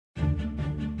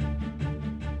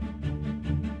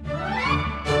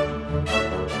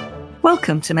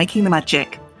Welcome to Making the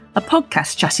Magic, a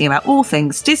podcast chatting about all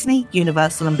things Disney,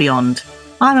 Universal and beyond.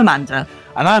 I'm Amanda.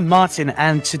 And I'm Martin,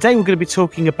 and today we're going to be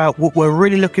talking about what we're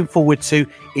really looking forward to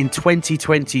in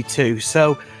 2022.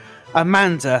 So,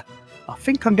 Amanda, I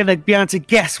think I'm going to be able to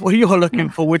guess what you're looking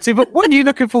forward to, but what are you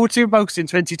looking forward to most in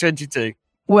 2022?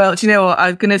 Well, do you know what?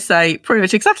 I'm going to say pretty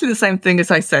much exactly the same thing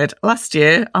as I said last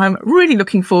year. I'm really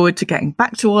looking forward to getting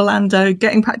back to Orlando,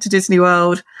 getting back to Disney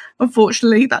World.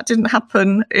 Unfortunately, that didn't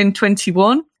happen in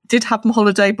 21. Did have my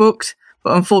holiday booked,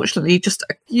 but unfortunately, just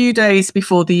a few days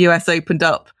before the US opened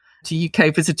up to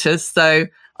UK visitors. So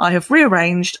I have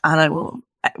rearranged and I will,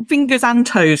 fingers and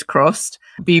toes crossed,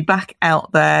 be back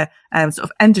out there sort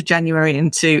of end of January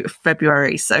into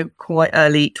February. So quite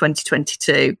early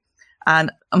 2022.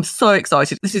 And I'm so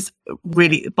excited. This is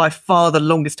really by far the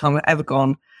longest time I've ever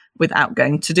gone without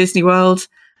going to Disney World.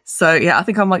 So yeah, I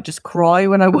think I might just cry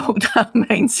when I walk down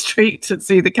Main Street to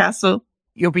see the castle.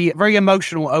 You'll be very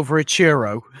emotional over a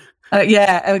churro.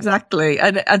 Yeah, exactly.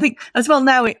 And I think as well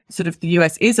now the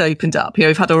US is opened up. You know,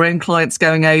 we've had our own clients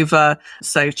going over.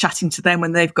 So chatting to them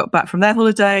when they've got back from their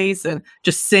holidays and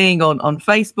just seeing on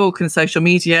Facebook and social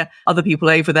media, other people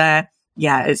over there.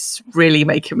 Yeah, it's really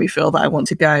making me feel that I want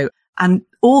to go. And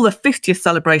all the 50th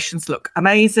celebrations look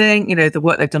amazing. You know, the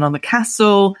work they've done on the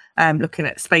castle, looking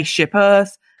at Spaceship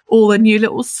Earth, all the new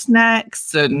little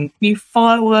snacks and new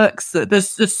fireworks.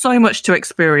 There's so much to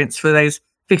experience for those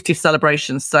 50th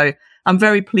celebrations. So I'm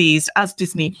very pleased, as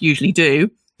Disney usually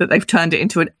do, that they've turned it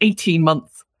into an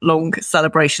 18-month long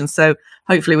celebration. So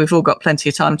hopefully we've all got plenty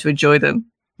of time to enjoy them.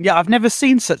 Yeah, I've never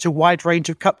seen such a wide range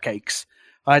of cupcakes,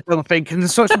 I don't think, and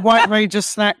such a wide range of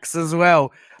snacks as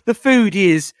well. The food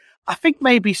is, I think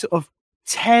maybe sort of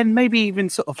 10, maybe even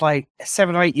sort of like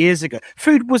 7 or 8 years ago,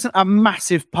 food wasn't a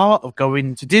massive part of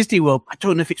going to Disney World. I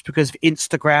don't know if it's because of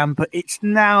Instagram, but it's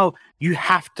now you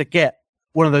have to get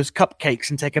one of those cupcakes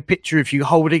and take a picture of you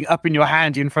holding it up in your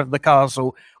hand in front of the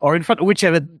castle or in front of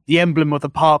whichever the emblem of the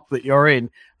park that you're in,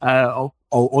 or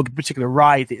the particular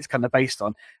ride that it's kind of based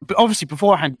on. But obviously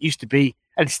beforehand it used to be,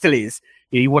 and it still is,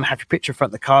 you want to have your picture in front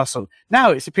of the castle.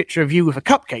 Now it's a picture of you with a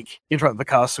cupcake in front of the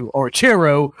castle or a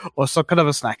churro or some kind of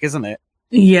a snack, isn't it?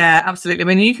 Yeah, absolutely. I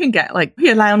mean, you can get like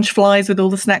your lounge flies with all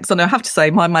the snacks on it. I have to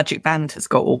say, my Magic Band has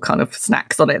got all kind of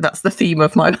snacks on it. That's the theme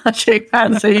of my Magic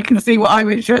Band, so you can see what I'm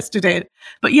interested in.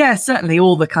 But yeah, certainly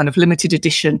all the kind of limited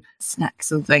edition snacks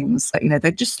and things, you know,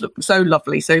 they just look so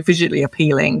lovely, so visually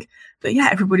appealing that, yeah,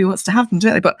 everybody wants to have them,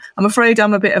 don't they? But I'm afraid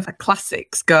I'm a bit of a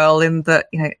classics girl in that,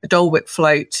 you know, a Dole Whip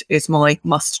float is my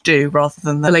must-do rather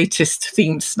than the latest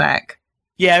themed snack.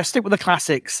 Yeah, stick with the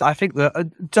classics. I think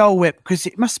the Dole Whip, because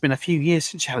it must have been a few years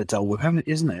since you had a Dole Whip,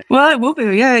 isn't it? Well, it will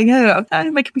be, yeah.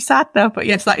 It's making me sad now. But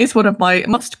yes, that is one of my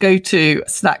must-go-to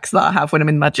snacks that I have when I'm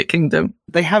in Magic Kingdom.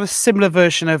 They have a similar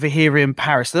version over here in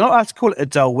Paris. They're not allowed to call it a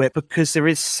Dole Whip because there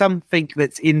is something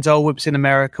that's in Dole Whips in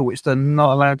America which they're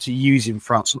not allowed to use in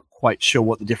France. I'm not quite sure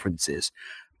what the difference is.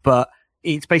 But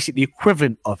it's basically the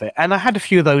equivalent of it. And I had a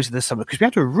few of those in the summer because we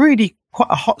had quite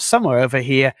a hot summer over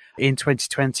here in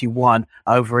 2021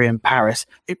 over in Paris.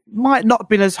 It might not have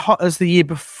been as hot as the year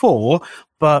before,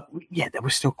 but yeah, there were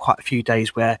still quite a few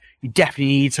days where you definitely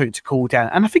need something to cool down.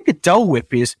 And I think the Dole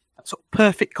Whip is a sort of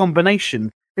perfect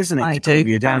combination, isn't it? I do.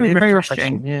 You down. Very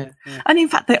refreshing. Yeah. And in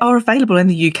fact, they are available in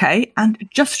the UK and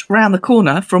just round the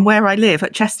corner from where I live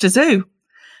at Chester Zoo.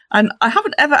 And I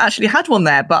haven't ever actually had one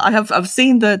there, but I've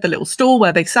seen the little store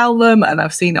where they sell them, and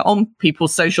I've seen it on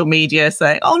people's social media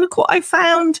saying, "Oh, look what I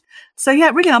found." So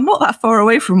yeah, really, I'm not that far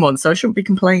away from one, so I shouldn't be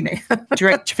complaining. Do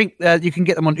you think you can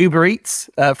get them on Uber Eats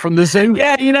from the zoo?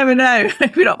 Yeah, you never know.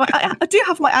 Maybe not. But I do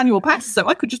have my annual pass, so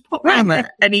I could just pop round there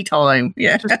any time.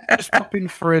 Yeah, just pop in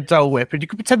for a Dole Whip, and you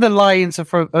could pretend the lions are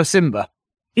for Simba.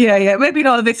 Yeah, maybe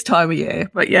not this time of year,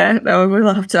 but yeah, no,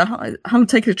 we'll have to. I haven't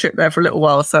taken a trip there for a little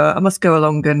while, so I must go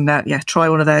along and try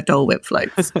one of their Dole Whip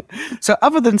floats. So,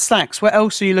 other than snacks, what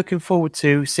else are you looking forward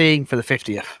to seeing for the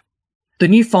 50th? The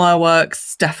new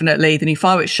fireworks, definitely. The new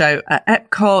fireworks show at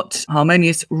Epcot.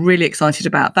 Harmonious, really excited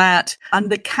about that. And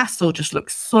the castle just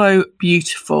looks so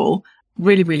beautiful.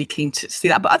 Really, really keen to see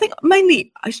that. But I think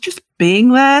mainly it's just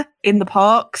being there in the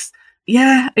parks.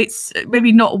 Yeah, it's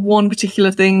maybe not one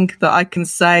particular thing that I can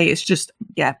say. It's just,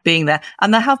 being there.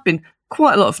 And there have been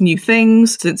quite a lot of new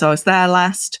things since I was there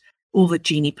last. All the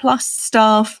Genie Plus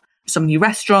stuff, some new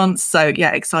restaurants. So,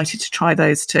 excited to try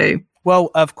those too.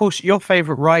 Well, of course, your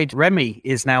favourite ride, Remy,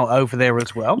 is now over there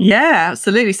as well. Yeah,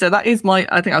 absolutely. So that is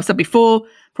I think I've said before,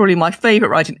 probably my favourite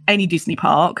ride in any Disney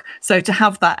park. So to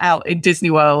have that out in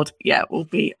Disney World, will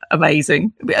be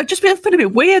amazing. It'll just be a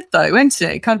bit weird though, won't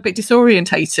it? Kind of a bit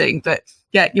disorientating that,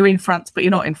 you're in France, but you're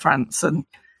not in France. And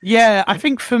Yeah, I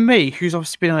think for me, who's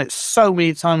obviously been on it so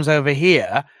many times over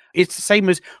here, it's the same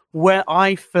as where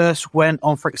I first went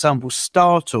on, for example,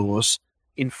 Star Tours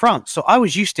in France. So I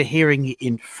was used to hearing it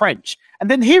in French and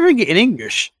then hearing it in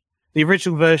English. The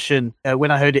original version,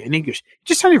 when I heard it in English, it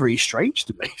just sounded really strange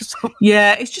to me. So,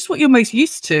 Yeah, it's just what you're most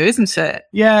used to, isn't it?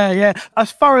 yeah.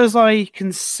 As far as I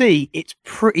can see, it's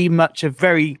pretty much a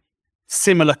very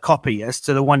similar copy as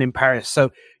to the one in Paris.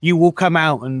 So you will come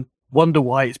out and wonder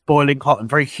why it's boiling hot and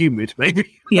very humid,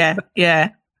 maybe. Yeah.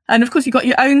 And of course, you've got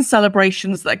your own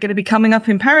celebrations that are going to be coming up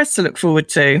in Paris to look forward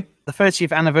to. The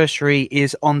 30th anniversary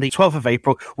is on the 12th of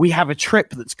April. We have a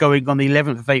trip that's going on the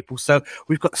 11th of April. So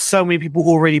we've got so many people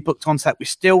already booked onto that. We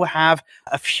still have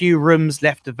a few rooms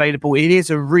left available. It is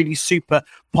a really super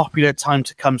popular time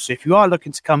to come. So if you are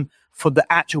looking to come for the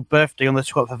actual birthday on the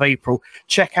 12th of April,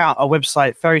 check out our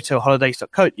website,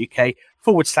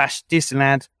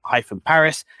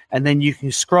 fairytaleholidays.co.uk/Disneyland-Paris. And then you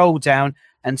can scroll down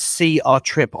and see our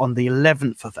trip on the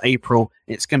 11th of April.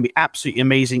 It's going to be absolutely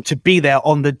amazing to be there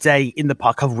on the day in the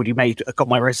park. I've already got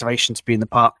my reservation to be in the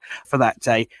park for that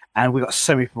day, and we've got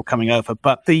so many people coming over.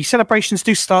 But the celebrations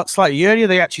do start slightly earlier.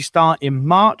 They actually start in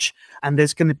March, and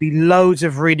there's going to be loads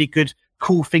of really good,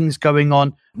 cool things going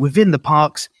on within the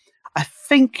parks. I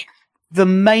think the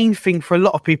main thing for a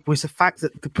lot of people is the fact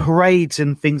that the parades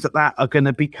and things like that are going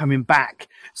to be coming back.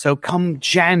 So come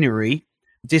January,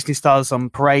 Disney Stars on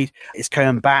Parade is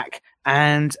coming back,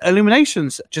 and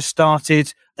Illuminations just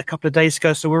started a couple of days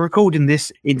ago. So we're recording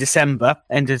this in December,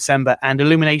 end of December, and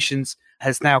Illuminations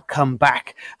has now come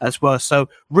back as well. So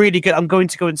really good. I'm going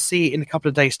to go and see it in a couple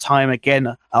of days' time again.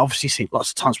 I obviously seen it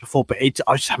lots of times before, but I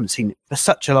just haven't seen it for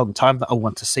such a long time that I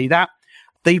want to see that.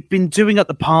 They've been doing at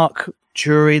the park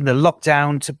during the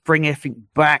lockdown to bring everything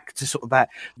back to sort of that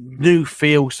new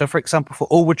feel. So, for example, for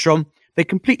Orbitron, they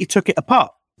completely took it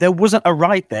apart. There wasn't a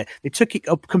ride there. They took it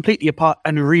completely apart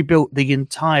and rebuilt the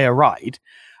entire ride.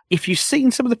 If you've seen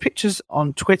some of the pictures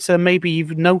on Twitter, maybe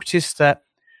you've noticed that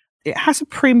it has a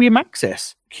premium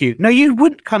access queue. Now, you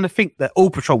wouldn't kind of think that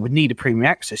All Patrol would need a premium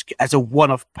access as a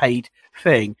one-off paid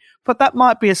thing, but that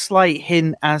might be a slight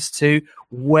hint as to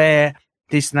where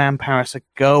Disneyland Paris are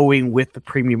going with the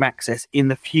premium access in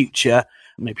the future.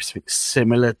 Maybe something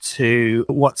similar to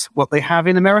what they have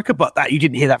in America, but that you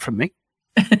didn't hear that from me.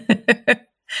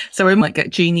 So we might get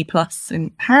Genie Plus in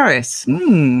Paris.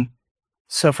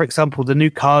 So, for example, the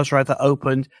new Cars ride that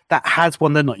opened, that has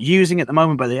one they're not using at the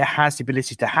moment, but it has the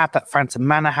ability to have that. Phantom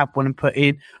Manor had one and put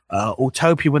in.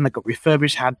 Autopia, when they got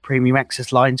refurbished, had premium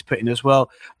access lines put in as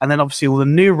well. And then obviously all the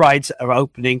new rides are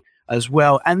opening as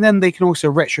well. And then they can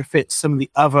also retrofit some of the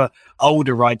other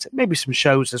older rides, maybe some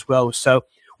shows as well. So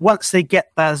once they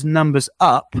get those numbers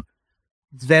up,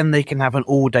 then they can have an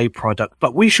all-day product.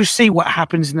 But we shall see what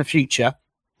happens in the future.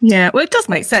 Yeah, well, it does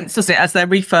make sense, doesn't it? As they're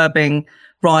refurbing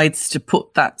rides to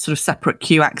put that sort of separate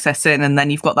queue access in, and then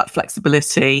you've got that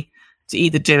flexibility to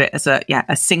either do it as a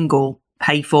single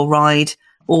pay-for ride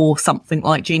or something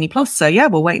like Genie Plus. So, yeah,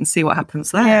 we'll wait and see what happens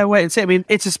there. Yeah, wait and see. I mean,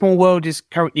 It's a Small World is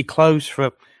currently closed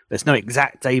for, there's no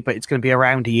exact date, but it's going to be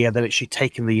around a year that it's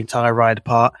taking the entire ride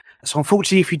apart. So,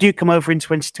 unfortunately, if you do come over in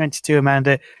 2022,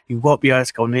 Amanda, you won't be able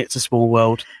to go on It's a Small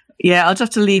World. Yeah, I'll just have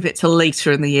to leave it till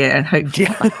later in the year and hopefully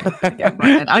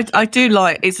I do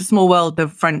like It's a Small World. The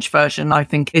French version, I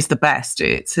think, is the best.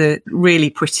 It's a really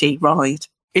pretty ride.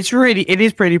 It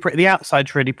is pretty pretty. The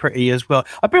outside's really pretty as well.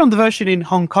 I've been on the version in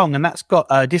Hong Kong, and that's got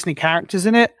Disney characters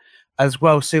in it as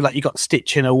well. So, like, you got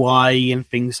Stitch in Hawaii and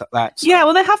things like that. So. Yeah,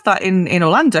 well, they have that in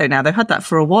Orlando now. They've had that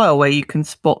for a while, where you can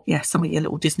spot some of your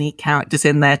little Disney characters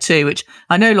in there too, which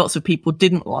I know lots of people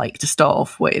didn't like to start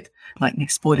off with, like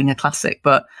spoiling a classic.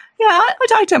 But yeah,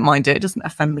 I don't mind it. It doesn't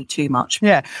offend me too much.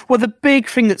 Yeah. Well, the big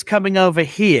thing that's coming over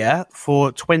here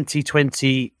for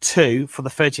 2022 for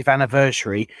the 30th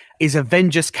anniversary is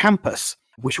Avengers Campus,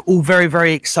 which we're all very,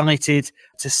 very excited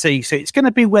to see. So it's going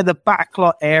to be where the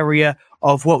backlot area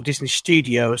of Walt Disney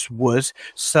Studios was.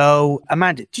 So,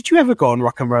 Amanda, did you ever go on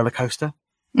Rock and Roller Coaster?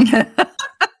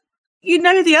 You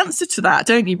know the answer to that,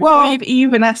 don't you? Before you've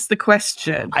even asked the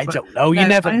question. I don't know. You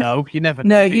never know. You never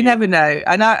know. No, you never know.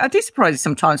 And I do surprise you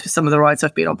sometimes with some of the rides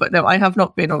I've been on, but no, I have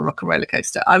not been on Rock and Roller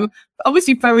Coaster. I'm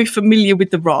obviously very familiar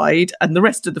with the ride, and the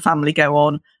rest of the family go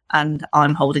on, and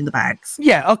I'm holding the bags.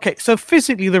 Yeah, okay. So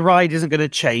physically, the ride isn't going to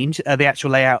change, the actual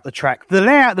layout of the track. The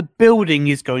layout of the building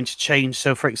is going to change.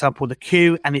 So, for example, the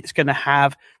queue, and it's going to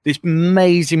have this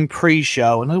amazing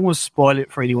pre-show. And I don't want to spoil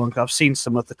it for anyone because I've seen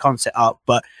some of the concept art,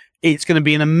 but it's going to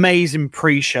be an amazing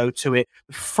pre-show to it.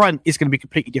 The front is going to be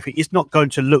completely different. It's not going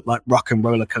to look like Rock and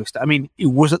Roller Coaster. I mean, it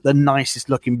wasn't the nicest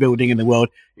looking building in the world.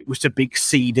 It was a big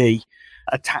CD.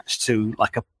 attached to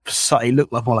like it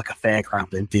looked like more like a fairground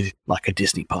than did like a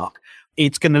Disney park.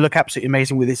 It's going to look absolutely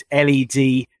amazing with this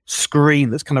LED screen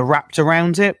that's kind of wrapped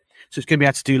around it. So it's going to be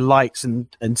able to do lights and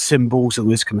symbols and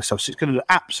all this kind of stuff. So it's going to look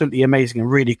absolutely amazing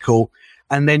and really cool.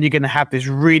 And then you're going to have this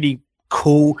really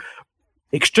cool,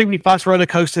 extremely fast roller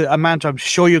coaster, Amanda. I'm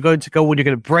sure you're going to go when you're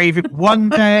going to brave it one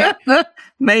day.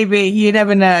 Maybe, you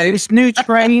never know. It's new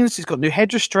trains, it's got new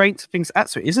head restraints, things like that.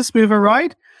 So it is a smoother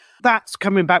ride. That's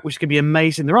coming back, which is going to be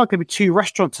amazing. There are going to be 2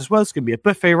 restaurants as well. It's going to be a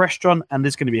buffet restaurant and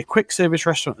there's going to be a quick service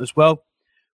restaurant as well.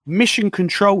 Mission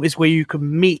Control is where you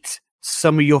can meet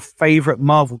some of your favorite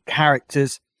Marvel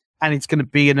characters, and it's going to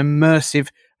be an immersive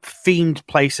themed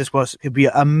place as well. So it could be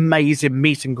an amazing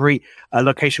meet and greet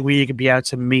location where you can be able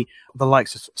to meet the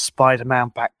likes of Spider-Man,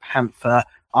 Black Panther,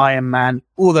 Iron Man,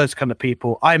 all those kind of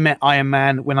people. I met Iron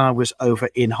Man when I was over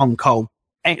in Hong Kong,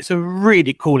 and it's a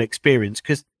really cool experience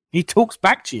because he talks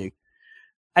back to you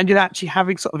and you're actually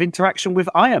having sort of interaction with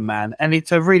Iron Man, and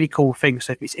it's a really cool thing.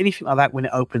 So if it's anything like that when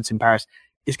it opens in Paris,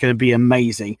 it's going to be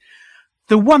amazing.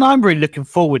 The one I'm really looking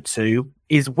forward to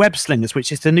is Web Slingers,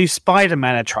 which is the new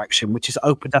Spider-Man attraction, which is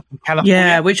opened up in California.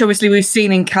 Yeah, which obviously we've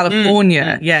seen in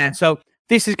California. Yeah. So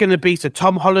this is going to be, so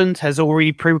Tom Holland has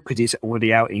already because he's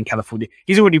already out in California.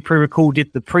 He's already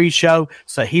pre-recorded the pre-show,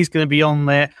 so he's going to be on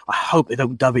there. I hope they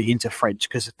don't dub it into French,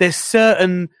 because there's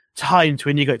certain times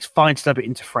when you go, it's fine to dub it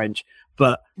into French,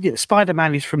 but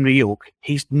Spider-Man is from New York.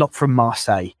 He's not from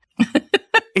Marseille.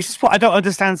 It's just what I don't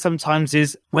understand sometimes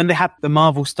is when they have the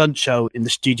Marvel stunt show in the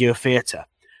Studio Theatre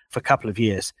for a couple of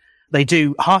years, they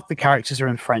do half the characters are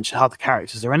in French and half the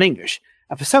characters are in English.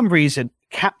 And for some reason,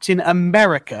 Captain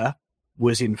America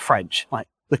was in French. Like,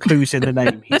 the clue's in the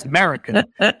name. He's American.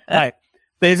 Like,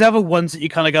 there's other ones that you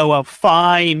kind of go, well,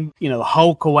 fine,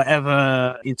 Hulk or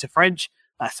whatever into French.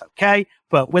 That's okay.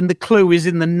 But when the clue is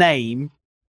in the name,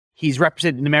 he's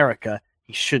representing America,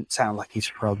 he shouldn't sound like he's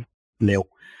from Lille.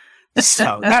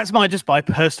 So that's my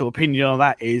personal opinion on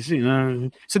that is,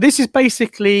 So this is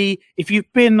basically, if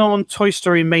you've been on Toy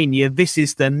Story Mania, this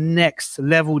is the next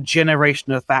level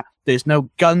generation of that. There's no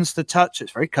guns to touch.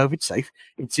 It's very COVID safe.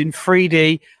 It's in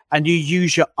 3D, and you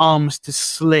use your arms to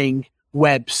sling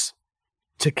webs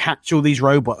to catch all these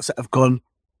robots that have gone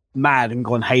mad and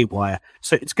gone haywire.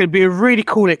 So it's going to be a really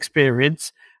cool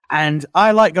experience. And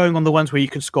I like going on the ones where you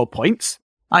can score points.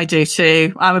 I do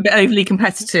too. I'm a bit overly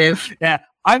competitive. Yeah.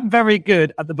 I'm very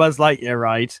good at the Buzz Lightyear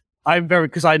ride.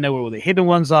 Because I know where all the hidden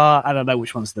ones are, and I know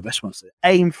which ones are the best ones to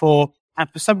aim for. And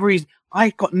for some reason,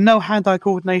 I got no hand-eye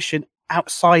coordination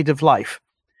outside of life,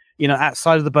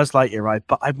 outside of the Buzz Lightyear ride.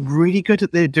 But I'm really good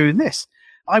at doing this.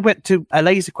 I went to a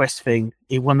Laser Quest thing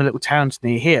in one of the little towns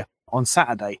near here on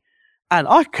Saturday, and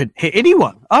I couldn't hit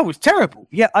anyone. I was terrible.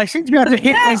 Yeah, I seem to be able to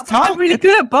hit this time. I'm really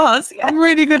good at Buzz. Yeah. I'm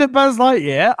really good at Buzz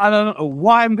Lightyear. I don't know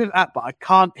why I'm good at that, but I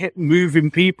can't hit moving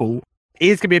people.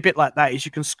 It's going to be a bit like that, is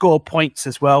you can score points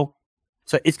as well.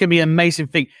 So it's going to be an amazing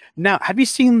thing. Now, have you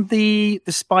seen the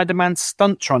Spider-Man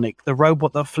Stuntronic, the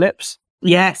robot that flips?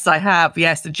 Yes, I have.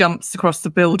 Yes, it jumps across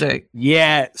the building.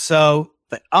 Yeah, so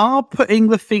they are putting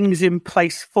the things in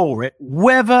place for it,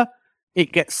 whether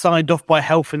it gets signed off by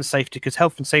health and safety, because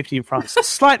health and safety in France is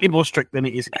slightly more strict than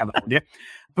it is in California,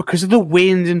 because of the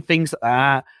wind and things like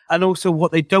that. And also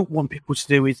what they don't want people to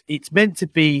do is it's meant to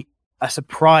be a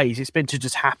surprise. It's meant to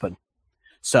just happen.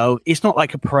 So it's not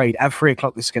like a parade. At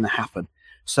 3:00, this is going to happen.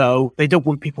 So they don't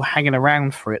want people hanging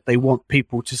around for it. They want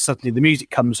people to suddenly, the music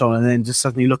comes on and then just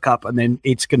suddenly look up and then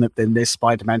then there's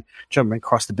Spider-Man jumping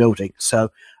across the building.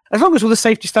 So as long as all the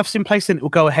safety stuff's in place, then it will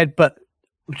go ahead. But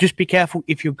just be careful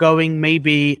if you're going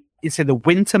maybe instead of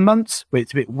winter months where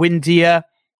it's a bit windier,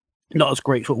 not as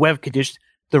great for weather conditions.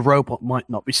 The robot might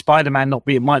not be Spider-Man.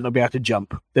 Might not be able to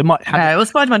jump. They might have. Well,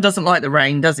 Spider-Man doesn't like the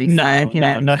rain, does he? No. He's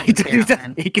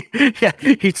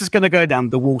just going to go down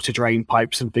the water drain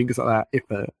pipes and things like that. If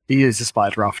he is a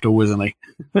spider after all, isn't he?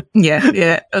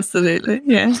 Yeah, absolutely.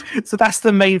 Yeah. So that's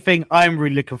the main thing I'm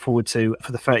really looking forward to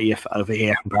for the 30th over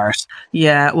here in Paris.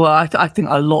 Yeah, well, I think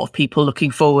a lot of people looking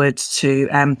forward to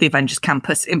the Avengers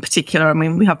Campus in particular. I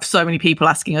mean, we have so many people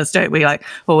asking us, don't we? Like,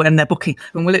 and they're booking,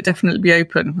 and will it definitely be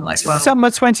open? Like, well, summer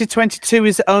 2022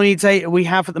 is the only date we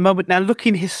have at the moment. Now,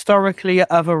 looking historically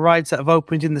at other rides that have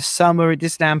opened in the summer at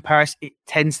Disneyland Paris, it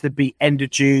tends to be end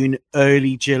of June,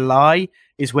 early July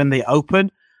is when they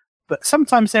open. But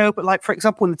sometimes they open, like, for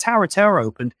example, when the Tower of Terror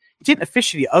opened, it didn't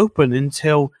officially open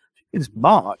until it was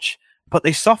March, but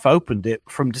they soft opened it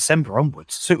from December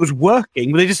onwards. So it was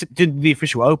working, but they just didn't do the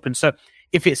official open. So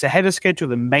if it's ahead of schedule,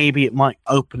 then maybe it might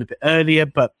open a bit earlier.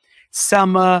 But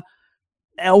summer,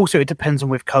 also, it depends on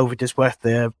with COVID as well.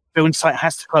 The building site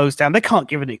has to close down. They can't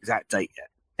give an exact date yet.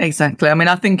 Exactly. I mean,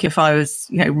 I think if I was,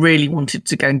 really wanted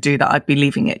to go and do that, I'd be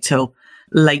leaving it till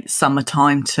late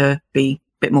summertime to be a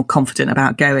bit more confident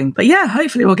about going. But yeah,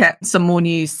 hopefully we'll get some more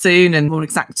news soon and more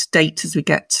exact date as we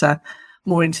get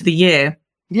more into the year.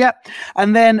 Yeah.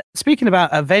 And then speaking about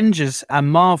Avengers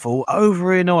and Marvel,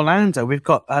 over in Orlando, we've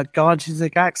got Guardians of the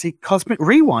Galaxy Cosmic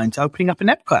Rewind opening up in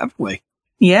Epcot, haven't we?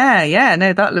 Yeah.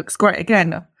 No, that looks great.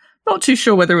 Again, not too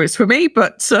sure whether it's for me,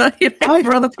 but for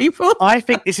other people. I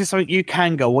think this is something you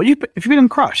can go. Have you been on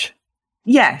Crush?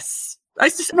 Yes. I'm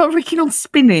just not really keen on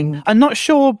spinning. I'm not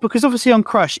sure, because obviously on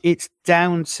Crush, it's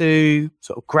down to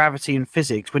sort of gravity and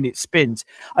physics when it spins.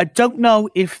 I don't know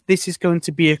if this is going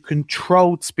to be a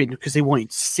controlled spin because they want you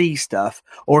to see stuff,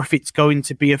 or if it's going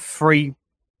to be a free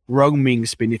roaming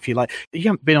spin, if you like. You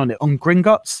haven't been on it on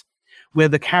Gringotts, where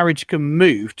the carriage can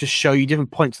move to show you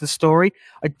different points of the story.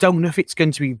 I don't know if it's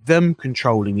going to be them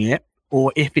controlling it,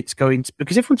 or if it's going to,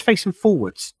 because everyone's facing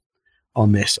forwards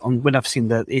on this. When I've seen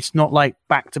that, it's not like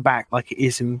back to back like it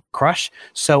is in Crush.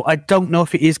 So I don't know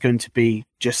if it is going to be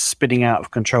just spinning out of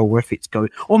control, or if it's going,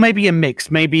 or maybe a mix.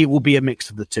 Maybe it will be a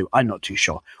mix of the two. I'm not too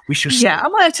sure. We should. Yeah, I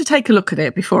might have to take a look at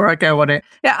it before I go on it.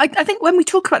 Yeah, I think when we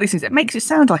talk about these things, it makes it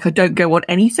sound like I don't go on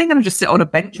anything and I just sit on a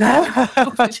bench.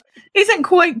 Which isn't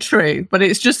quite true, but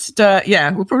it's just,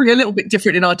 we're probably a little bit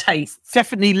different in our tastes.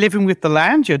 Definitely Living with the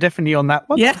Land. You're definitely on that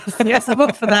one. Yes, I'm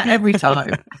up for that every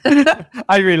time.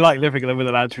 I really like Living with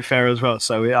the Land, to be fair, as well.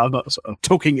 So I'm not sort of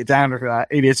talking it down for that.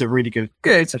 It is a really good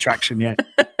attraction, yeah.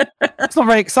 It's not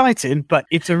very exciting, but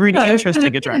it's a really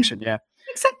interesting attraction, yeah.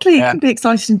 Exactly. It can be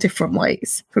exciting in different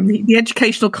ways from the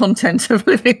educational content of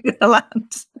Living with the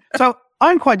Land. So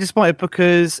I'm quite disappointed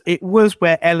because it was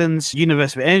where Ellen's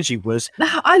Universe of Energy was.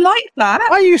 I like that.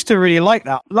 I used to really like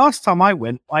that. Last time I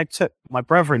went, I took my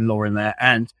brother-in-law in there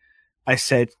and I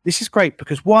said, this is great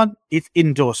because one, it's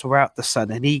indoors, so we're out the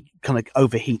sun, and he kind of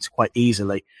overheats quite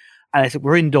easily. And I said,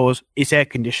 we're indoors, it's air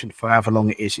conditioned for however long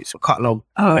it is. It's quite long.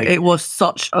 Oh, it was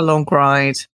such a long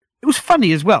ride. It was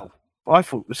funny as well. I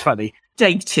thought it was funny.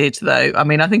 Dated, though. I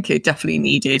mean, I think it definitely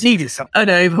needed something. An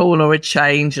overhaul or a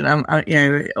change.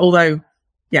 And, although,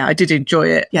 I did enjoy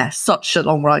it. Yeah, such a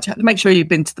long ride. You have to make sure you've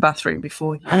been to the bathroom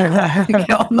before you get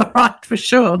on the ride, for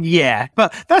sure. Yeah,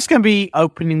 but that's going to be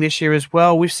opening this year as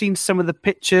well. We've seen some of the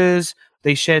pictures.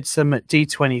 They shared some at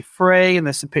D23, and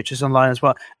there's some pictures online as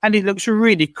well. And it looks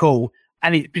really cool.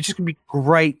 And it's just going to be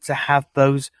great to have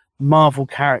those Marvel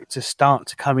characters start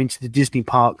to come into the Disney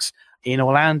parks in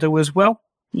Orlando as well.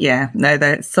 Yeah, no,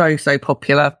 they're so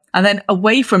popular. And then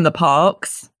away from the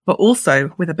parks, but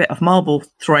also with a bit of Marvel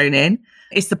thrown in,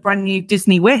 is the brand new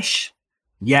Disney Wish.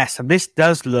 Yes, and this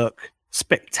does look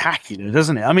spectacular,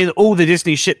 doesn't it? I mean, all the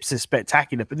Disney ships are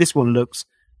spectacular, but this one looks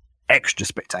extra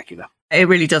spectacular. It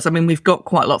really does. I mean, we've got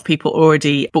quite a lot of people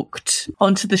already booked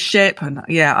onto the ship. And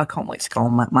I can't wait to go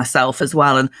on myself as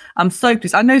well. And I'm so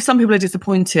pleased. I know some people are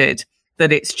disappointed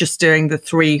that it's just doing the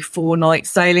 3-4 night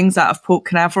sailings out of Port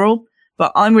Canaveral.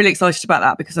 But I'm really excited about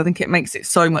that because I think it makes it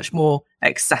so much more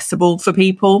accessible for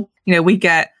people. We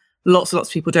get lots and lots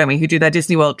of people, don't we, who do their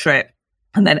Disney World trip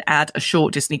and then add a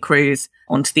short Disney cruise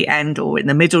onto the end or in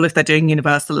the middle if they're doing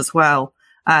Universal as well.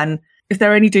 And if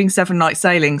they're only doing 7-night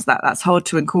sailings, that's hard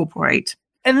to incorporate.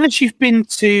 Unless you've been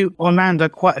to Orlando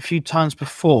quite a few times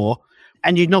before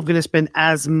and you're not going to spend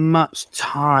as much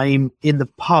time in the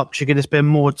parks, you're going to spend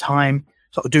more time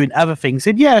sort of doing other things.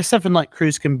 And a 7-night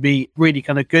cruise can be really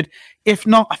kind of good. If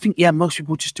not, I think, most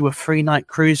people just do a 3-night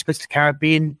cruise, go to the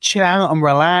Caribbean, chill out and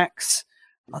relax.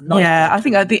 I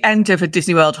think at the end of a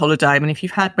Disney World holiday, I mean, if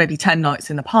you've had maybe 10 nights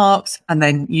in the parks and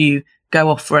then you go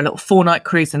off for a little 4-night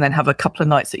cruise and then have a couple of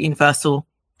nights at Universal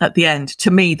at the end, to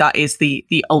me, that is the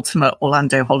ultimate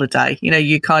Orlando holiday.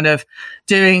 You're kind of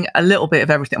doing a little bit of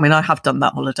everything. I mean, I have done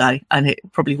that holiday and it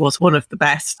probably was one of the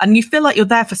best. And you feel like you're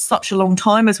there for such a long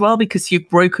time as well because you've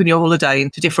broken your holiday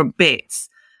into different bits.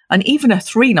 And even a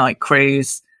 3-night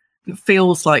cruise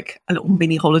feels like a little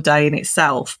mini holiday in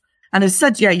itself. And as I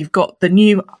said, you've got the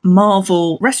new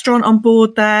Marvel restaurant on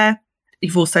board there.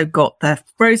 You've also got the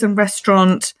Frozen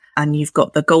restaurant. And you've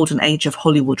got the Golden Age of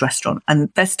Hollywood restaurant. And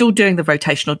they're still doing the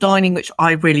rotational dining, which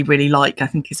I really, really like. I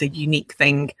think is a unique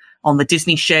thing on the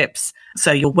Disney ships.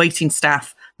 So your waiting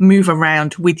staff move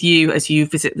around with you as you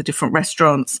visit the different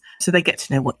restaurants. So they get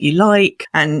to know what you like.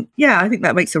 And I think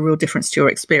that makes a real difference to your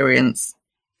experience.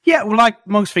 Yeah, well, like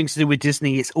most things to do with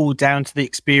Disney, it's all down to the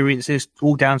experiences,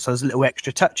 all down to those little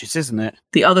extra touches, isn't it?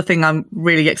 The other thing I'm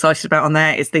really excited about on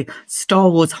there is the Star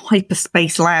Wars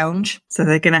Hyperspace Lounge. So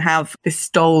they're going to have this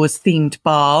Star Wars themed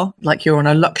bar, like you're on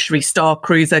a luxury Star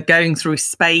Cruiser going through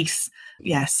space.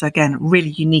 yes, again, really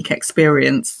unique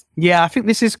experience. Yeah, I think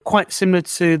this is quite similar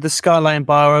to the Skyline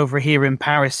Bar over here in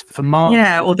Paris for March.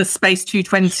 Yeah, or the Space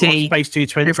 220. Space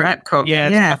 220. Over at Epcot.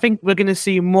 Yeah, I think we're going to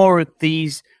see more of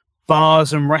these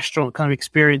bars and restaurant kind of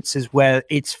experiences where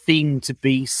it's themed to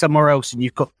be somewhere else and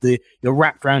you're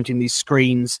wrapped around in these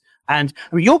screens. And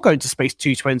I mean, you're going to Space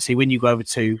 220 when you go over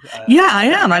to... yeah, I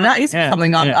am. And that is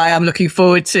something I am looking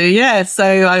forward to. Yeah.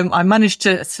 So I managed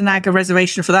to snag a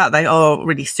reservation for that. They are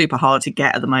really super hard to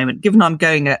get at the moment. Given I'm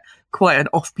going at quite an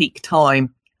off-peak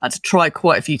time, I had to try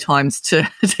quite a few times to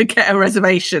get a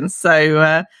reservation.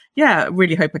 So,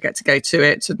 really hope I get to go to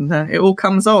it and it all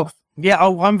comes off. Yeah,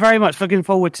 I'm very much looking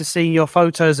forward to seeing your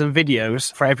photos and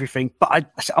videos for everything. But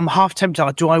I'm half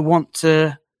tempted. Do I want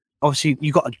to... Obviously,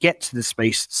 you got to get to the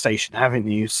space station, haven't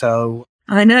you? So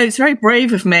I know, it's very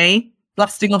brave of me,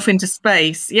 blasting off into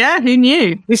space. Yeah, who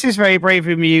knew? This is very brave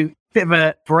of you. Bit of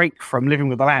a break from living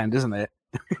with the land, isn't it?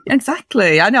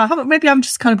 Exactly. I know. Maybe I'm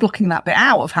just kind of blocking that bit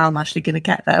out of how I'm actually going to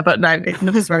get there. But no, it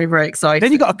was very, very exciting.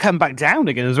 Then you got to come back down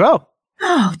again as well.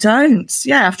 Oh, don't.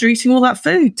 Yeah, after eating all that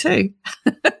food too.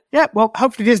 Yeah, well,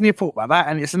 hopefully Disney have thought about that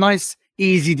and it's a nice,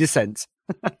 easy descent.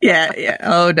 Yeah.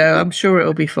 Oh no, I'm sure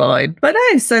it'll be fine. But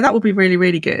no, so that will be really,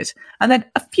 really good. And then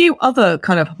a few other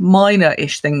kind of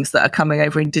minor-ish things that are coming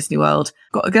over in Disney World.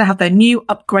 Are going to have their new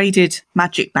upgraded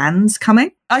Magic Bands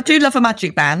coming. I do love a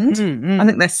Magic Band. I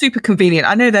think they're super convenient.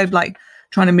 I know they're like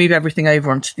trying to move everything over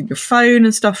onto your phone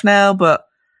and stuff now, but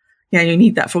yeah, you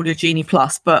need that for all your Genie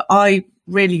Plus. But I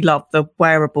really love the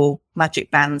wearable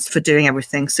Magic Bands for doing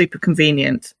everything. Super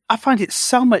convenient. I find it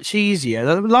so much easier.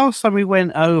 The last time we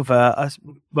went over,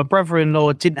 my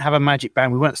brother-in-law didn't have a Magic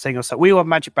Band. We weren't staying on site. We were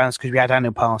Magic Bands because we had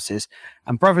annual passes,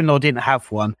 and brother-in-law didn't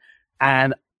have one.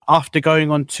 And after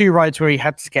going on 2 rides where he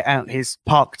had to get out his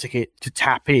park ticket to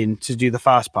tap in to do the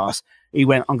fast pass, he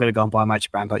went, I'm going to go and buy a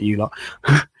Magic Band like you lot.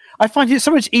 I find it so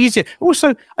much easier.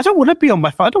 Also, I don't want to be on my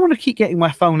phone. I don't want to keep getting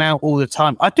my phone out all the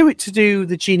time. I do it to do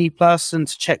the Genie Plus and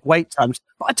to check wait times,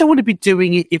 but I don't want to be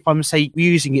doing it if I'm, say,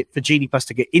 using it for Genie Plus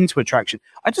to get into attraction.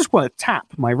 I just want to tap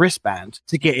my wristband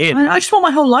to get in. I just want my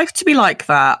whole life to be like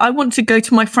that. I want to go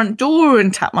to my front door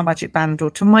and tap my Magic Band, or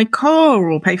to my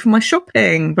car, or pay for my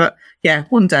shopping. But yeah,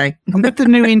 one day. And with the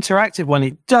new interactive one,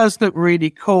 it does look really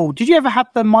cool. Did you ever have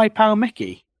the My Pal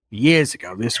Mickey? Years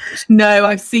ago, this was. No,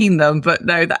 I've seen them, but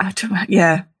no,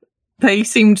 they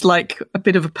seemed like a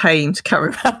bit of a pain to carry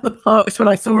around the parks when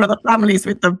I saw other families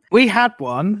with them. We had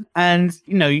one, and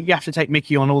you have to take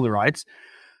Mickey on all the rides,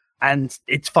 and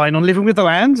it's fine on Living with the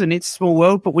Land, and it's Small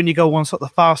World. But when you go on sort of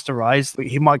the faster rides,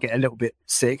 he might get a little bit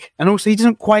sick, and also he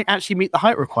doesn't quite actually meet the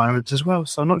height requirements as well.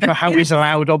 So I'm not sure how he's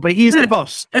allowed on, but he's the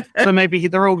boss, so maybe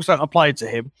the rules don't apply to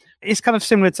him. It's kind of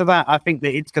similar to that. I think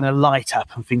that it's going to light up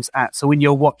and things so when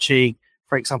you're watching,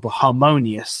 for example,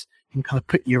 Harmonious, you can kind of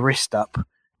put your wrist up.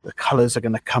 The colours are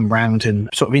going to come round and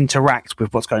sort of interact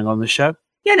with what's going on in the show.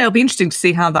 Yeah, it'll be interesting to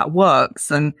see how that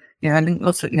works. And, I think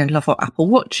also, love our Apple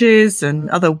Watches and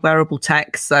other wearable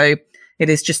tech. So it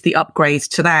is just the upgrade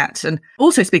to that. And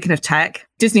also, speaking of tech,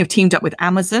 Disney have teamed up with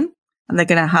Amazon, and they're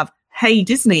going to have Hey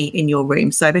Disney in your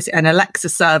room. So this an Alexa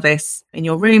service in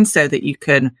your room so that you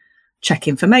can check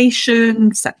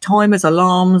information, set timers,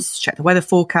 alarms, check the weather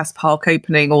forecast, park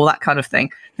opening, all that kind of thing.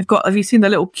 Have you seen the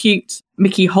little cute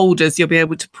Mickey holders? You'll be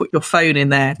able to put your phone in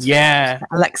there. Yeah.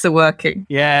 Alexa working.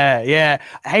 Yeah.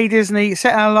 Hey Disney,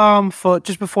 set an alarm for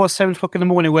just before 7 o'clock in the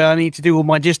morning where I need to do all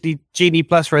my Disney Genie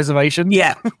Plus reservations.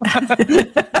 Yeah.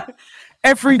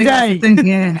 Every day.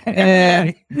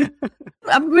 Yeah.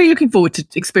 I'm really looking forward to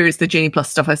experience the Genie Plus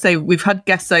stuff. I say we've had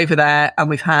guests over there and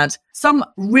we've had some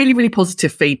really, really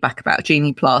positive feedback about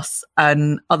Genie Plus,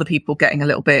 and other people getting a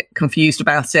little bit confused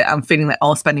about it and feeling they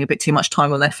are spending a bit too much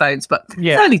time on their phones. But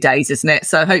it's early days, isn't it?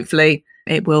 So hopefully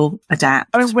it will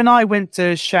adapt. I mean, when I went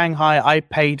to Shanghai, I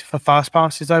paid for fast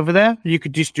passes over there. You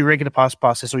could just do regular fast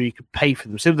passes or you could pay for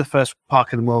them. So the first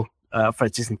park in the world for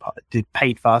Disney Park did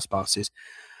paid fast passes.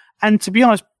 And to be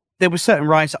honest, there were certain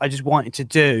rides that I just wanted to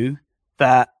do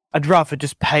that I'd rather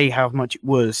just pay however much it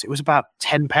was. It was about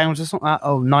 £10 or something like that,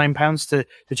 or £9 to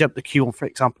jump the queue on, for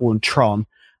example, on Tron,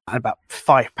 and about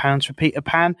 £5 for Peter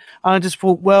Pan. And I just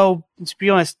thought, well, to be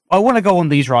honest, I want to go on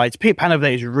these rides. Peter Pan over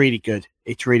there is really good.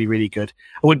 It's really, really good.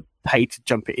 I wouldn't pay to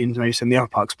jump it in maybe some of the other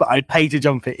parks, but I'd pay to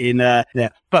jump it in there.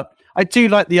 But I do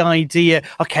like the idea.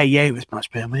 Okay, yeah, it was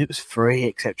much better when it was free,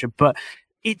 etc. But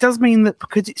it does mean that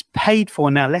because it's paid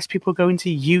for now, less people are going to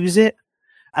use it.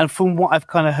 And from what I've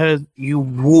kind of heard, you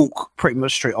walk pretty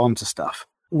much straight onto stuff,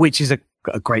 which is a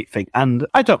great thing. And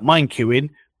I don't mind queuing,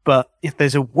 but if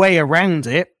there's a way around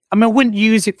it, I mean, I wouldn't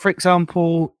use it, for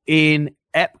example, in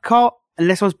Epcot,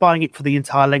 unless I was buying it for the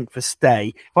entire length of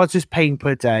stay. If I was just paying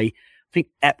per day, think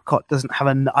Epcot doesn't have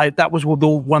that was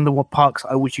one of the parks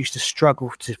I always used to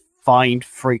struggle to find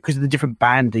free because of the different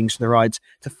bandings for the rides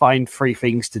to find free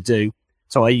things to do.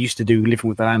 So I used to do Living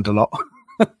with the Land a lot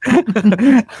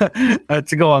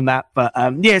to go on that. But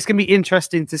it's going to be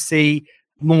interesting to see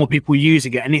more people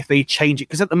using it and if they change it.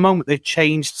 Because at the moment, they've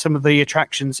changed some of the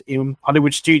attractions in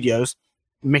Hollywood Studios,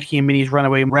 Mickey and Minnie's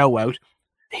Runaway Railroad.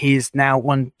 He's now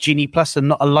on Genie Plus and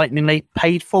not a Lightning Lane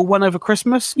paid for one over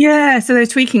Christmas. Yeah, so they're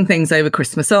tweaking things over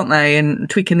Christmas, aren't they? And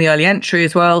tweaking the early entry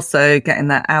as well. So getting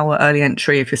that hour early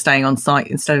entry if you're staying on site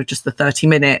instead of just the 30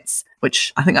 minutes,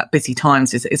 which I think at busy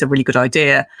times is a really good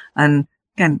idea. And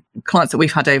again, clients that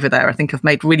we've had over there, I think have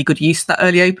made really good use of that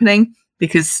early opening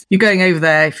because you're going over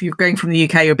there. If you're going from the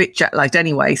UK, you're a bit jet lagged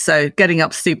anyway. So getting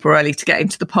up super early to get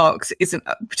into the parks isn't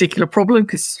a particular problem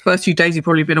because first few days you've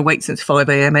probably been awake since 5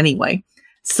 a.m. anyway.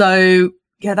 So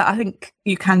yeah, I think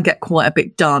you can get quite a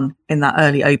bit done in that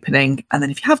early opening. And then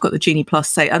if you have got the Genie Plus,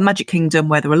 say at Magic Kingdom,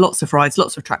 where there are lots of rides,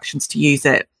 lots of attractions to use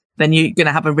it, then you're going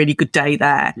to have a really good day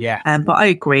there. Yeah. But I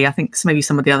agree. I think maybe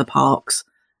some of the other parks,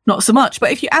 not so much.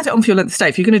 But if you add it on for your length of stay,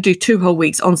 if you're going to do 2 whole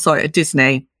weeks on site at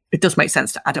Disney, it does make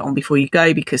sense to add it on before you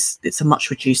go because it's a much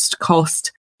reduced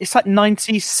cost. It's like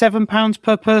 £97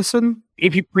 per person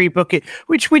if you pre-book it,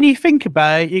 which when you think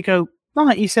about it, you go,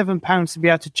 £97 to be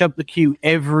able to jump the queue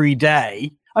every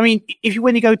day. I mean,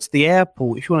 when you go to the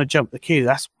airport, if you want to jump the queue,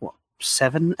 that's what,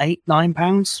 £7, £8,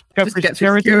 £9? Go for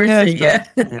security. Yeah.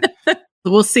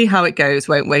 We'll see how it goes,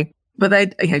 won't we? But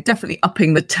they're definitely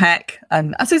upping the tech.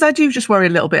 And I suppose I do just worry a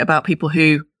little bit about people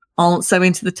who aren't so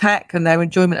into the tech and their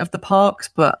enjoyment of the parks.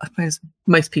 But I suppose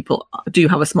most people do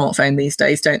have a smartphone these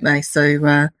days, don't they?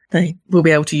 So they will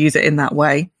be able to use it in that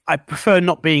way. I prefer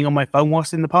not being on my phone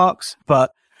whilst in the parks,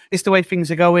 but it's the way things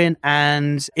are going.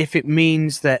 And if it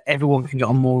means that everyone can get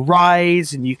on more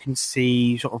rides and you can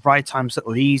see sort of ride times that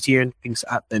are easier and things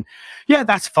like that, then yeah,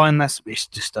 that's fine. It's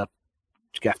just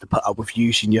you have to put up with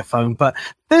using your phone. But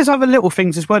there's other little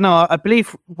things as well. Now, I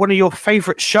believe one of your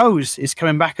favourite shows is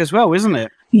coming back as well, isn't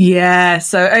it? Yeah.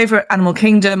 So over at Animal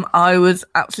Kingdom, I was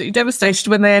absolutely devastated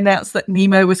when they announced that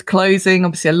Nemo was closing.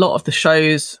 Obviously, a lot of the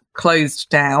shows closed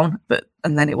down,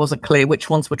 and then it wasn't clear which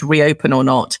ones would reopen or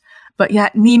not. But yeah,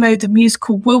 Nemo, the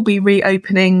musical, will be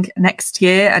reopening next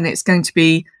year and it's going to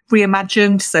be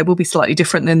reimagined. So it will be slightly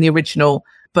different than the original.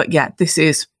 But yeah, this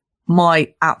is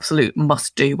my absolute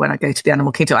must do when I go to the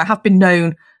Animal Kingdom. I have been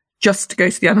known just to go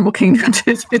to the Animal Kingdom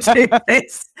to do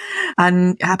this.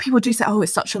 And people do say, oh,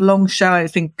 it's such a long show.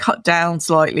 It's been cut down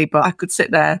slightly, but I could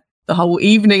sit there the whole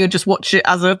evening and just watch it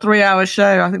as a 3-hour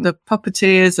show. I think the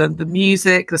puppeteers and the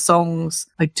music, the songs,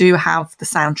 I do have the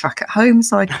soundtrack at home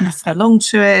so I can listen along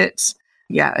to it.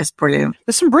 Yeah, it's brilliant.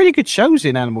 There's some really good shows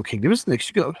in Animal Kingdom, isn't there?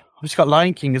 You've got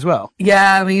Lion King as well.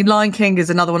 Yeah, I mean, Lion King is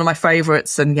another one of my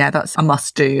favourites, and yeah, that's a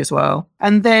must-do as well.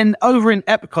 And then over in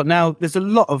Epcot, now there's a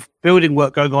lot of building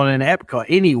work going on in Epcot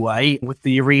anyway, with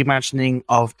the reimagining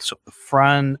of sort of the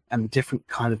front and different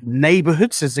kind of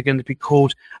neighbourhoods, as they're going to be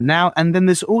called now. And then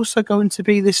there's also going to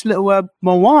be this little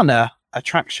Moana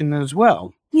attraction as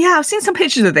well. Yeah, I've seen some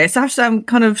pictures of this. I'm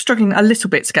kind of struggling a little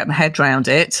bit to get my head around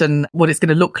it and what it's going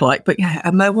to look like. But yeah,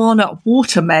 a Moana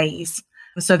water maze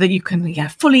so that you can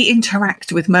fully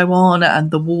interact with Moana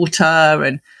and the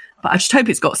water. But I just hope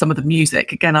it's got some of the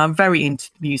music. Again, I'm very into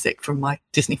music from my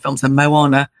Disney films and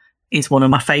Moana is one of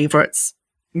my favourites.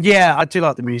 Yeah, I do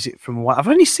like the music from Moana. I've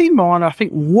only seen Moana, I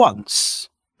think, once.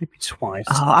 Maybe twice.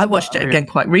 Oh, I watched it again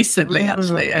quite recently,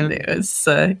 actually. And it was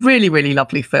a really, really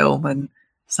lovely film. And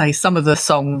say some of the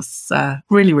songs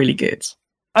really, really good.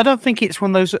 I don't think it's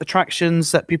one of those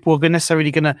attractions that people are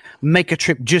necessarily going to make a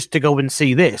trip just to go and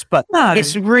see this. But no.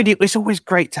 It's always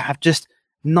great to have just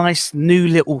nice new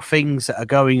little things that are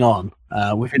going on.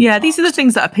 These are the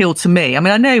things that appeal to me. I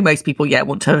mean, I know most people,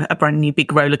 want a brand new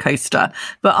big roller coaster,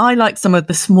 but I like some of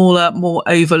the smaller, more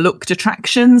overlooked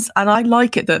attractions. And I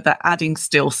like it that they're adding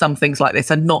still some things like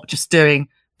this and not just doing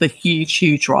the huge,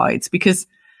 huge rides because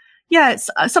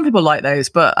some people like those,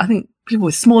 but I think people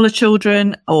with smaller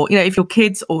children or, if your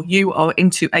kids or you are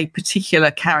into a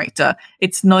particular character,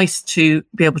 it's nice to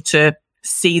be able to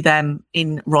see them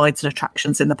in rides and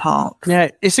attractions in the park.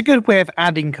 Yeah, it's a good way of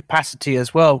adding capacity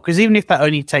as well, because even if that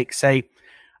only takes, say,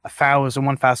 1,000,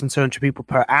 1,200 people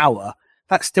per hour,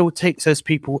 that still takes those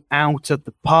people out of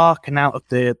the park and out of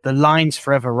the Lines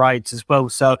Forever rides as well.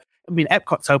 So, I mean,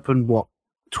 Epcot's open,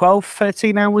 12,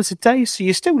 13 hours a day. So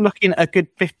you're still looking at a good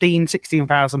 15,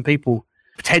 16,000 people,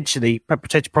 potentially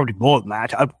probably more than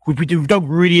that. We don't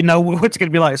really know what it's going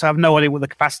to be like. So I have no idea what the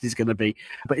capacity is going to be,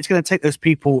 but it's going to take those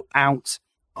people out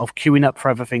of queuing up for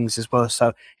other things as well.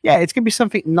 So yeah, it's going to be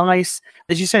something nice.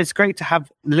 As you said, it's great to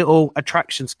have little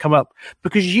attractions come up,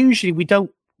 because usually we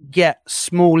don't get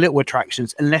small little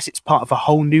attractions unless it's part of a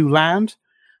whole new land,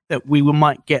 that we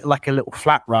might get like a little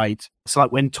flat ride. So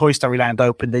like when Toy Story Land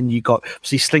opened, then you got,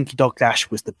 see, Slinky Dog Dash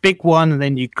was the big one, and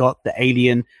then you got the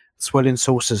alien swirling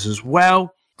saucers as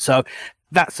well. So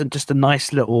that's just a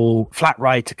nice little flat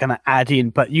ride to kind of add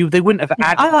in, but they wouldn't have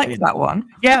added. I like that one.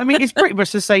 Yeah, I mean, it's pretty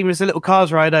much the same as the little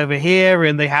Cars ride over here,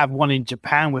 and they have one in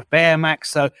Japan with Baymax.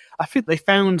 So I think they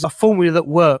found a formula that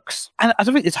works. And I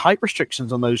don't think there's height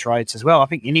restrictions on those rides as well. I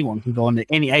think anyone can go on at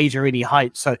any age or any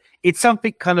height. So it's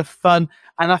something kind of fun.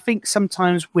 And I think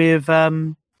sometimes with,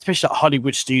 especially at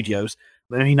Hollywood studios,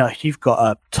 you know, if you've got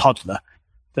a toddler,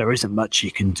 there isn't much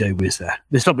you can do, is there?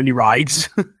 There's not many rides.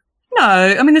 No,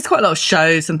 I mean, there's quite a lot of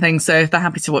shows and things, so if they're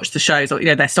happy to watch the shows, or, you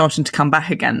know, they're starting to come back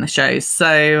again, the shows.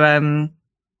 So,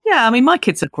 yeah, I mean, my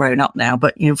kids have grown up now,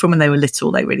 but, you know, from when they were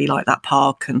little, they really like that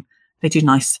park, and they do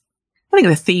nice. I think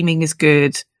the theming is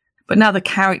good, but now the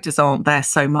characters aren't there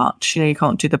so much. You know, you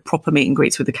can't do the proper meet and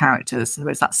greets with the characters. So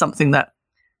is that something that,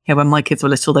 you know, when my kids were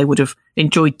little, they would have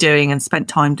enjoyed doing and spent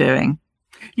time doing?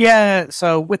 Yeah,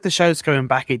 so with the shows going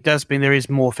back, it does mean there is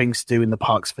more things to do in the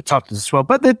parks for toddlers as well.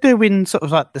 But they're doing sort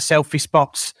of like the selfie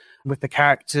spots with the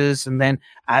characters, and then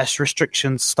as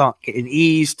restrictions start getting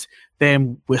eased,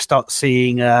 then we'll start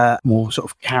seeing more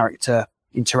sort of character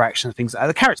interaction things.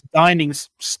 The character dining's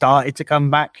started to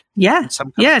come back. Yeah,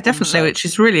 definitely, which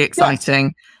is really exciting.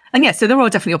 Yeah. And yeah, so there are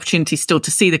definitely opportunities still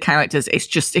to see the characters. It's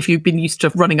just if you've been used to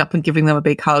running up and giving them a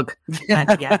big hug,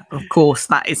 and yeah, of course,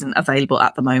 that isn't available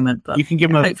at the moment. But you can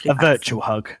give them a virtual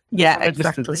hug. Yeah,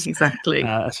 exactly.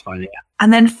 That's fine, yeah.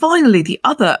 And then finally, the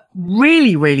other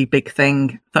really, really big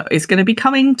thing that is going to be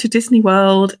coming to Disney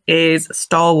World is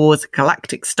Star Wars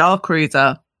Galactic Star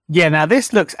Cruiser. Yeah, now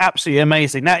this looks absolutely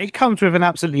amazing. Now, it comes with an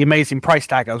absolutely amazing price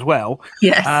tag as well.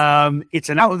 Yes. It's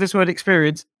an out-of-this-world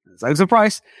experience. It's a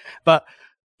price, but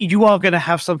you are going to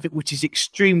have something which is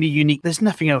extremely unique. There's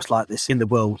nothing else like this in the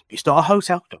world. It's not a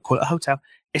hotel. Don't call it a hotel.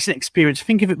 It's an experience.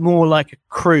 Think of it more like a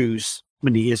cruise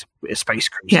when it is a space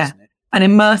cruise, isn't it? An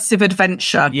immersive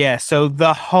adventure. Yeah, so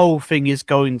the whole thing is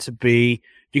going to be,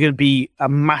 you're going to be a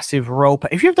massive role play.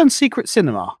 If you've done Secret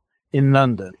Cinema in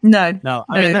London. No.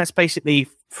 I mean, that's basically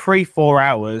 3-4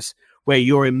 hours where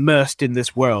you're immersed in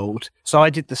this world. So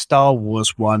I did the Star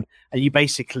Wars one, and you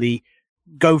basically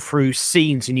go through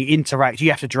scenes and you interact. You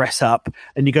have to dress up,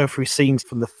 and you go through scenes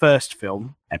from the first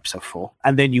film, episode 4,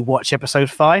 and then you watch episode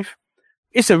 5.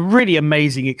 It's a really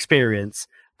amazing experience,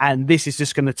 and this is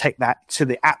just going to take that to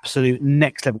the absolute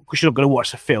next level, because you're not going to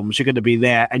watch the films. You're going to be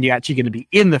there, and you're actually going to be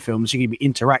in the films. You're going to be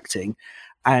interacting,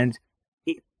 and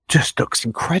it just looks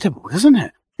incredible, doesn't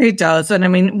it? It does. And I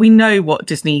mean, we know what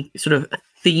Disney sort of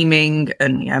theming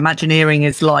and Imagineering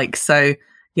is like. So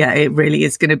yeah, it really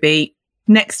is going to be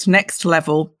next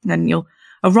level. And you'll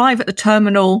arrive at the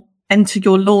terminal, enter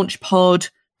your launch pod,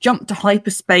 jump to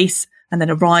hyperspace, and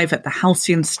then arrive at the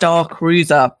Halcyon Star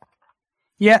Cruiser.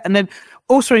 Yeah, and then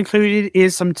also included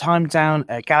is some time down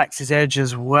at Galaxy's Edge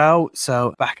as well,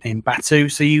 so back in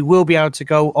Batuu. So you will be able to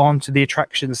go on to the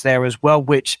attractions there as well,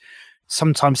 which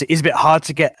sometimes it is a bit hard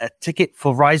to get a ticket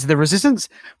for Rise of the Resistance.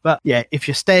 But yeah, if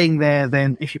you're staying there,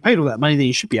 then if you paid all that money, then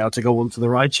you should be able to go on to the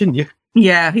ride, shouldn't you?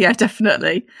 Yeah,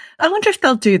 definitely. I wonder if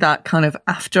they'll do that kind of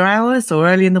after hours or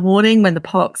early in the morning when the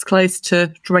park's closed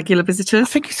to regular visitors.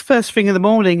 I think it's first thing in the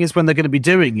morning is when they're going to be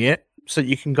doing it, so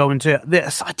you can go into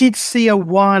this. I did see a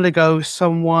while ago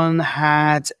someone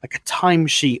had like a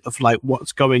timesheet of like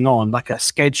what's going on, like a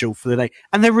schedule for the day.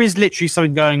 And there is literally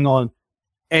something going on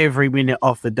every minute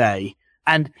of the day.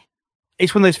 And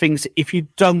it's one of those things, if you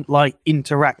don't like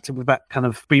interacting with that kind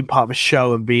of being part of a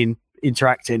show and being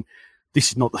interacting,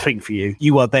 this is not the thing for you.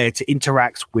 You are there to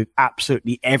interact with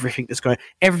absolutely everything that's going on.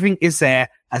 Everything is there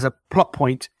as a plot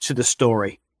point to the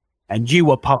story. And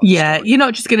you are part of the story. You're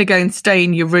not just going to go and stay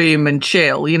in your room and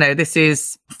chill. You know, this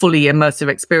is fully immersive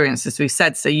experience, as we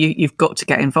said. So you've got to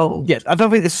get involved. Yes, I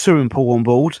don't think there's a swimming pool on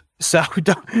board. So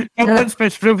don't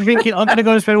spend thinking, I'm going to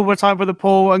go and spend all my time by the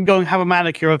pool and go and have a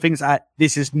manicure and things like that.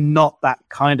 This is not that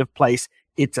kind of place.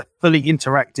 It's a fully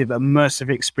interactive, immersive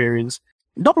experience.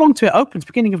 Not long to it opens.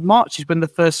 Beginning of March is when the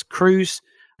first cruise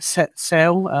set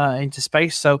sail into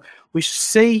space. So we should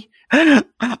see.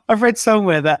 I've read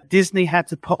somewhere that Disney had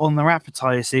to put on their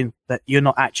advertising that you're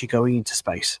not actually going into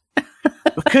space.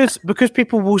 because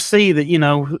people will see that, you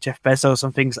know, Jeff Bezos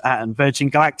and things like that, and Virgin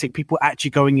Galactic, people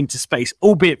actually going into space,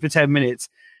 albeit for 10 minutes.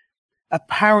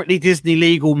 Apparently Disney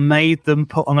Legal made them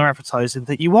put on their advertising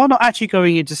that you are not actually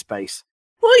going into space.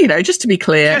 Well, you know, just to be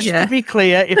clear. To be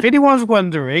clear, if anyone's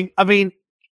wondering, I mean,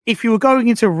 if you were going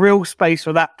into real space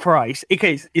for that price,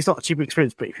 okay, it's not a cheap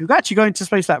experience, but if you're actually going to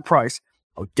space for that price,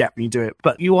 I'll definitely do it.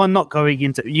 But you are not going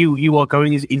into you are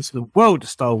going into the world of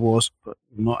Star Wars, but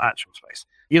not actual space.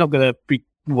 You're not going to be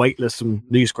weightless and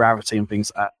lose gravity and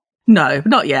things like that. No,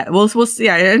 not yet. We'll see.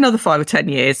 Yeah, another 5 or 10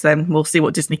 years, then we'll see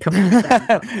what Disney comes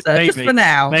with. So just for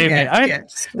now, maybe. Yeah.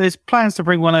 There's plans to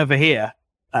bring one over here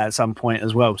at some point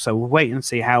as well. So we'll wait and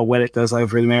see how well it does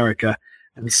over in America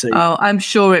and see. Oh, I'm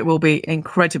sure it will be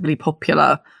incredibly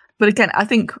popular. But again, I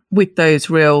think with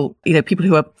those real, people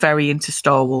who are very into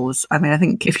Star Wars, I mean, I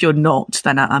think if you're not,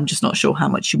 then I'm just not sure how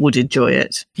much you would enjoy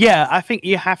it. Yeah, I think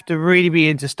you have to really be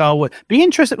into Star Wars. Be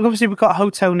interested, obviously, we've got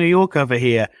Hotel New York over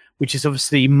here, which is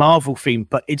obviously Marvel themed,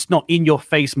 but it's not in your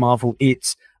face Marvel.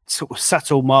 It's sort of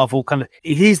subtle Marvel, kind of.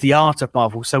 It is the art of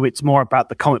Marvel, so it's more about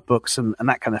the comic books and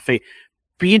that kind of thing.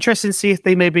 Be interested to see if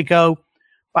they maybe go,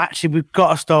 well, actually, we've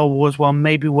got a Star Wars one.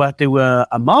 Maybe we'll do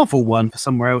a Marvel one for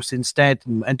somewhere else instead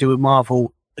and do a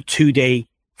Marvel 2-day,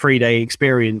 3-day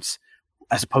experience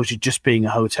as opposed to just being a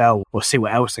hotel. We'll see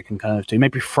what else they can kind of do.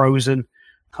 Maybe Frozen.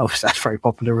 Oh, that's very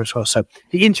popular as well. So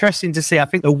it's interesting to see. I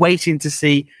think they're waiting to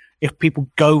see if people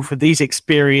go for these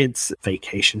experience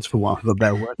vacations, for want of a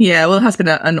better word. Yeah, well, there has been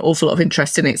an awful lot of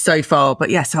interest in it so far. But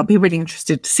yes, I'll be really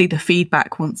interested to see the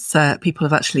feedback once people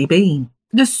have actually been.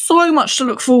 There's so much to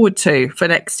look forward to for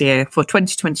next year, for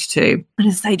 2022. And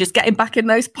as I say, just getting back in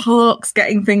those parks,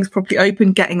 getting things properly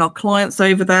open, getting our clients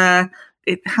over there.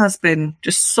 It has been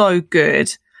just so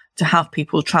good to have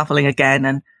people travelling again,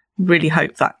 and really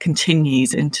hope that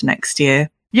continues into next year.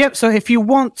 Yep, so if you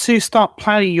want to start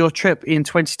planning your trip in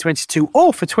 2022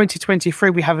 or for 2023,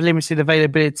 we have a limited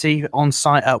availability on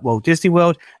site at Walt Disney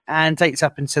World and dates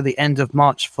up until the end of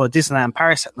March for Disneyland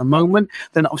Paris at the moment.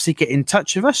 Then obviously get in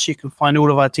touch with us. You can find all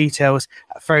of our details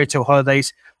at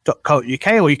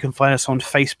fairytaleholidays.co.uk, or you can find us on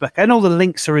Facebook, and all the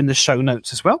links are in the show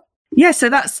notes as well. Yeah, so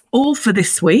that's all for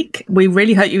this week. We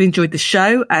really hope you enjoyed the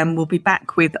show, and we'll be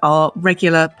back with our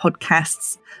regular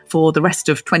podcasts for the rest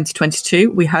of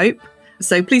 2022, we hope.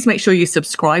 So please make sure you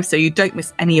subscribe so you don't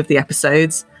miss any of the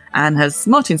episodes. And as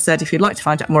Martin said, if you'd like to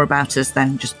find out more about us,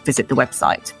 then just visit the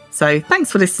website. So thanks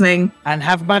for listening. And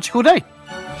have a magical day.